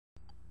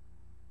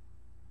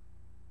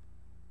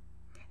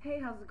Hey,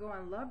 how's it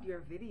going? Loved your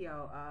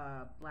video,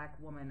 Black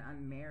Woman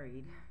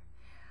Unmarried.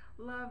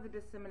 Love the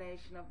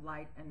dissemination of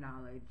light and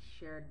knowledge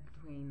shared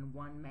between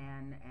one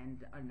man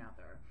and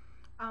another.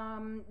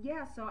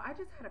 Yeah, so I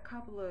just had a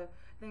couple of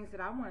things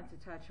that I wanted to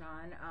touch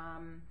on.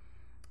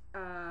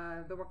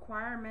 The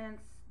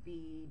requirements,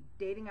 the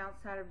dating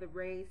outside of the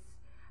race,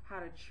 how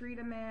to treat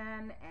a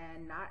man,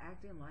 and not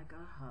acting like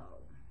a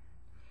hoe.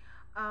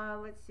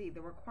 Let's see,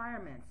 the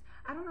requirements.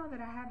 I don't know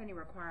that I have any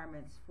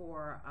requirements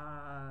for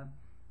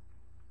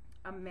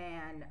a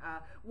man.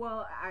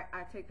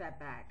 I take that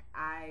back.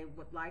 I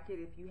would like it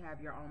if you have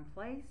your own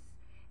place,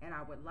 and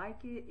I would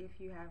like it if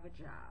you have a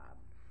job.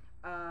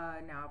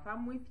 Now, if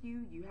I'm with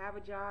you, you have a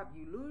job,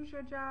 you lose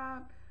your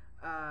job,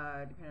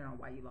 depending on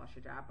why you lost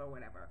your job or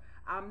whatever.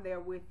 I'm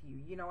there with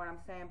you. You know what I'm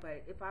saying?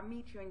 But if I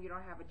meet you and you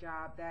don't have a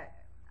job,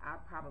 that I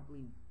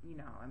probably,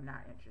 am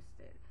not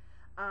interested.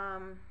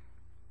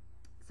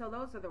 So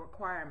those are the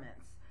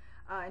requirements.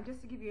 And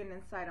just to give you an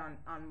insight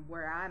on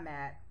where I'm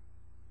at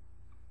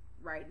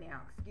right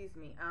now, excuse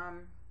me,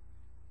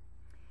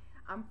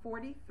 I'm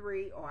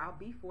 43, or I'll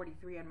be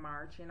 43 in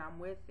March, and I'm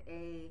with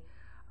a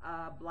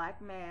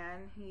black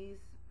man. He's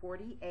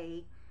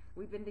 48.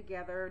 We've been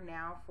together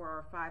now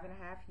for 5.5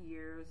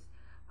 years.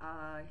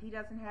 He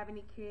doesn't have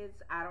any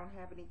kids. I don't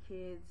have any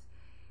kids.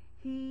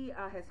 He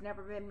has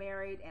never been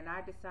married, and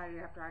I decided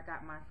after I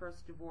got my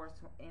first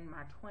divorce in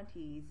my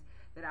 20s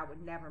that I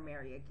would never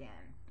marry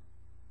again.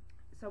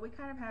 So we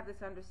kind of have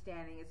this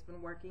understanding. It's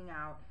been working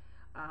out.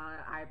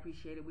 I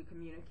appreciate it. We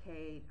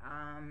communicate.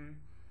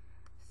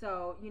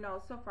 So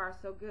far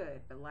so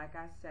good. But like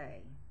I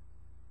say,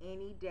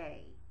 any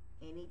day,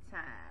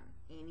 anytime,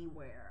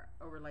 anywhere,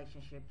 a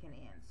relationship can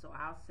end. So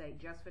I'll say,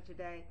 just for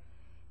today,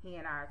 he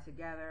and I are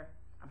together.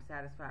 I'm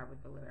satisfied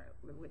with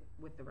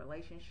the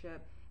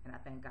relationship, and I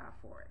thank God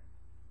for it.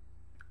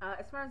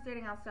 As far as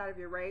dating outside of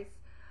your race,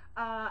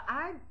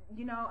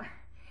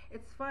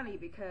 it's funny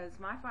because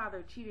my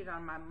father cheated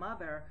on my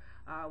mother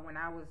when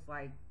I was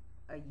like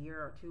a year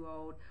or two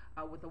old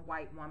with a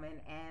white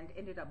woman, and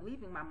ended up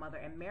leaving my mother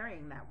and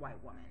marrying that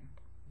white woman,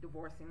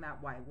 divorcing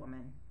that white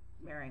woman,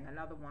 marrying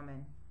another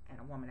woman, and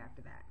a woman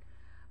after that.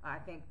 I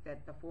think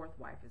that the fourth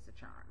wife is a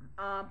charm.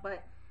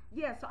 But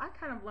yeah, so I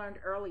kind of learned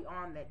early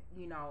on that,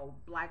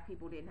 black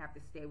people didn't have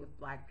to stay with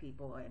black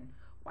people, and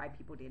white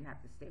people didn't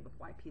have to stay with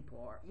white people,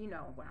 or you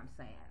know what I'm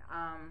saying.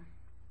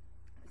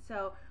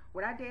 So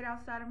would I date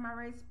outside of my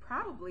race?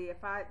 Probably.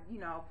 If I,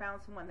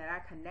 found someone that I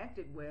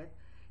connected with,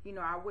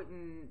 I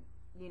wouldn't,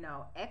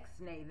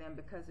 ex-nay them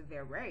because of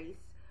their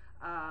race.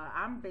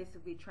 I'm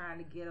basically trying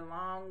to get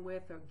along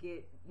with, or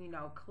get,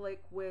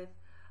 click with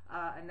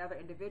another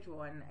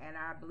individual, and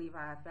I believe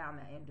I have found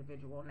that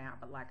individual now.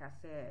 But like I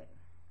said,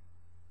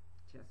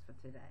 just for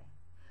today.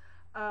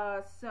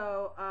 As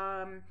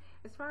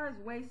far as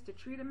ways to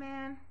treat a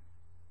man,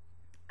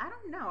 I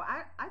don't know.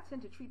 I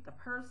tend to treat the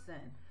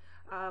person,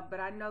 but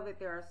I know that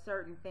there are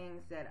certain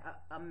things that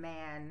a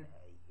man,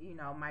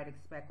 might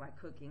expect, like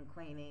cooking,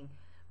 cleaning,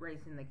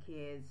 raising the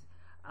kids.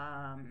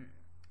 I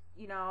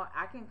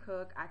can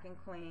cook, I can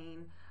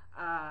clean.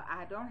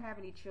 I don't have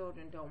any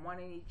children, don't want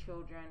any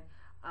children.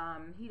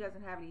 He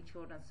doesn't have any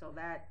children, so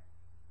that,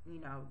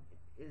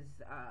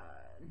 is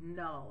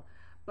null.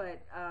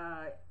 But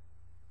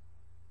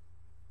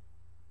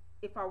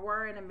if I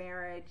were in a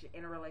marriage,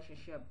 in a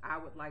relationship, I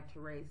would like to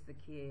raise the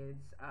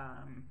kids.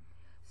 I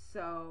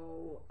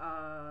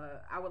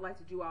would like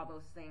to do all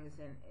those things,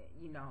 and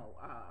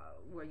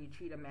where you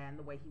treat a man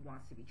the way he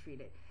wants to be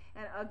treated.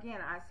 And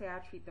again, I say I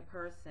treat the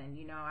person.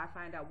 I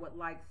find out what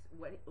likes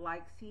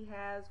he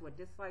has, what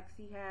dislikes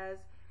he has,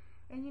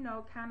 and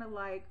kind of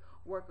like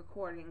work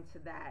according to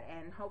that.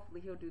 And hopefully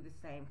he'll do the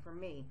same for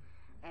me.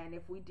 And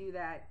if we do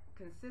that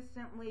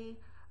consistently,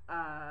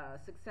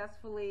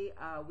 successfully,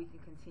 we can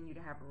continue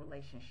to have a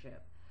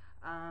relationship.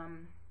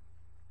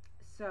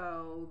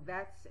 So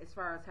that's as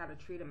far as how to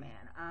treat a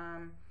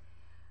man.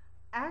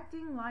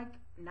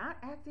 Not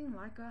acting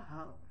like a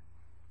hoe.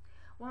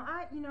 Well,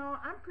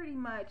 I'm pretty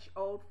much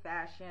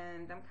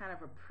old-fashioned. I'm kind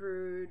of a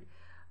prude.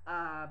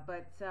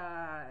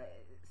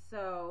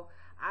 So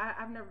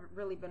I've never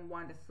really been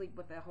one to sleep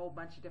with a whole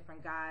bunch of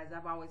different guys.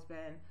 I've always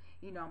been,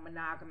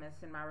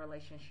 monogamous in my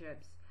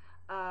relationships.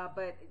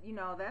 But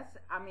that's,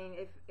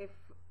 if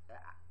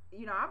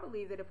I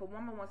believe that if a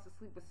woman wants to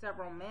sleep with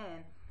several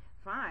men,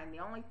 fine. The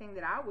only thing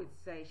that I would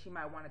say she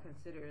might want to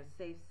consider is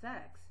safe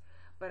sex.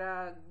 But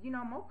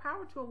more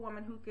power to a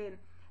woman who can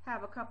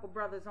have a couple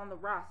brothers on the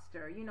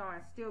roster,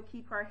 and still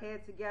keep her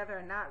head together,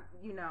 and not,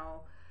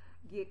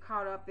 get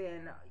caught up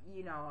in,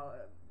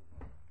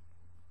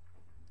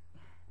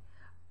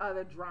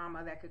 other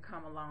drama that could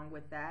come along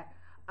with that.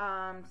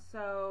 As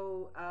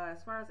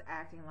far as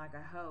acting like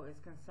a hoe is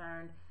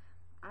concerned,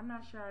 I'm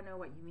not sure I know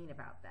what you mean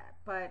about that.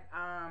 But,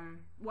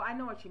 well, I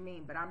know what you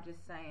mean, but I'm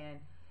just saying,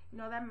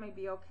 that may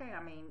be okay.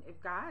 If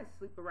guys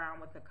sleep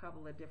around with a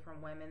couple of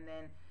different women,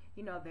 then,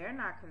 they're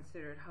not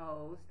considered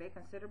hoes. They're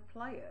considered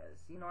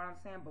players. You know what I'm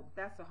saying? But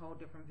that's a whole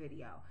different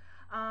video.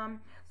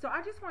 So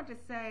I just want to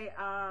say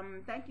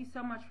thank you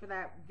so much for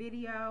that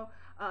video.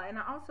 And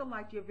I also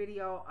liked your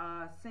video,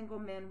 Single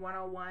Men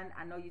 101.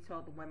 I know you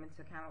told the women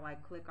to kind of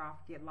like click off,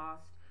 get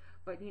lost.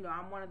 But, you know,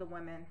 I'm one of the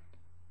women,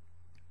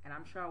 and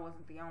I'm sure I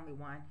wasn't the only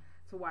one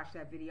to watch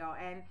that video.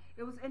 And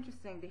it was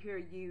interesting to hear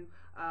you,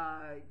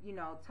 you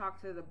know,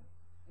 talk to the,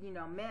 you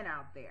know, men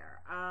out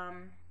there.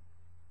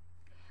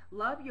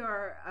 Love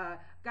your,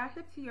 got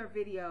hip to your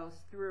videos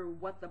through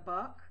What the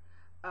Buck.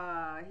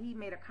 He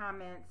made a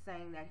comment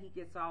saying that he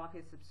gets all of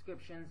his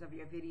subscriptions of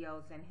your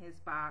videos in his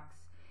box.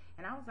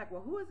 And I was like,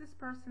 well, who is this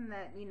person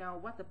that, you know,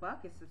 What the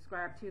Buck is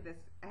subscribed to that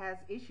has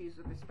issues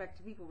with respect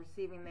to people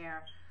receiving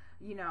their,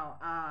 you know,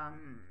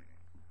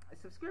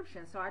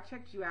 subscription? So I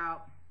checked you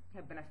out,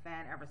 have been a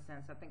fan ever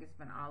since. I think it's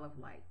been all of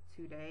like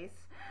 2 days.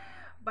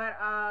 But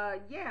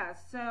yeah,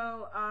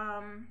 so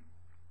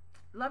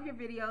love your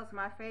videos.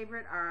 My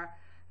favorite are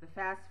the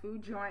fast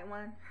food joint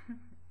one.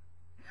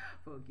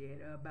 Forget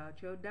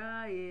about your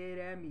diet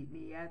and meet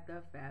me at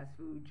the fast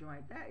food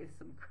joint. That is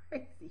some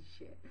crazy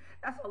shit.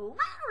 That's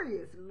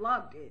hilarious.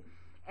 Loved it.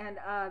 And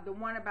the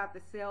one about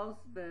the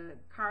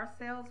car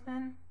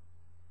salesman.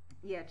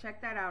 Yeah,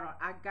 check that out.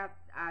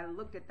 I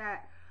looked at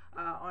that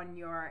on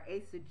your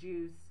Asa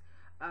Juice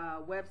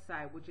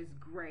website, which is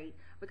great,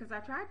 because I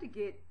tried to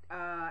get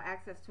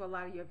access to a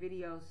lot of your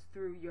videos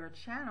through your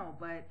channel,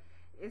 but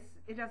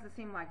it doesn't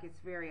seem like it's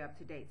very up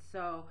to date.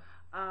 So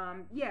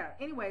yeah,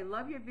 anyway,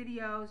 love your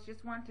videos.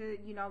 Just want to,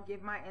 you know,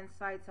 give my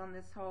insights on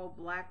this whole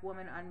Black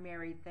woman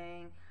unmarried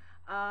thing.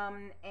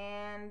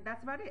 And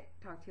that's about it.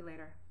 Talk to you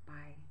later.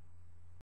 Bye.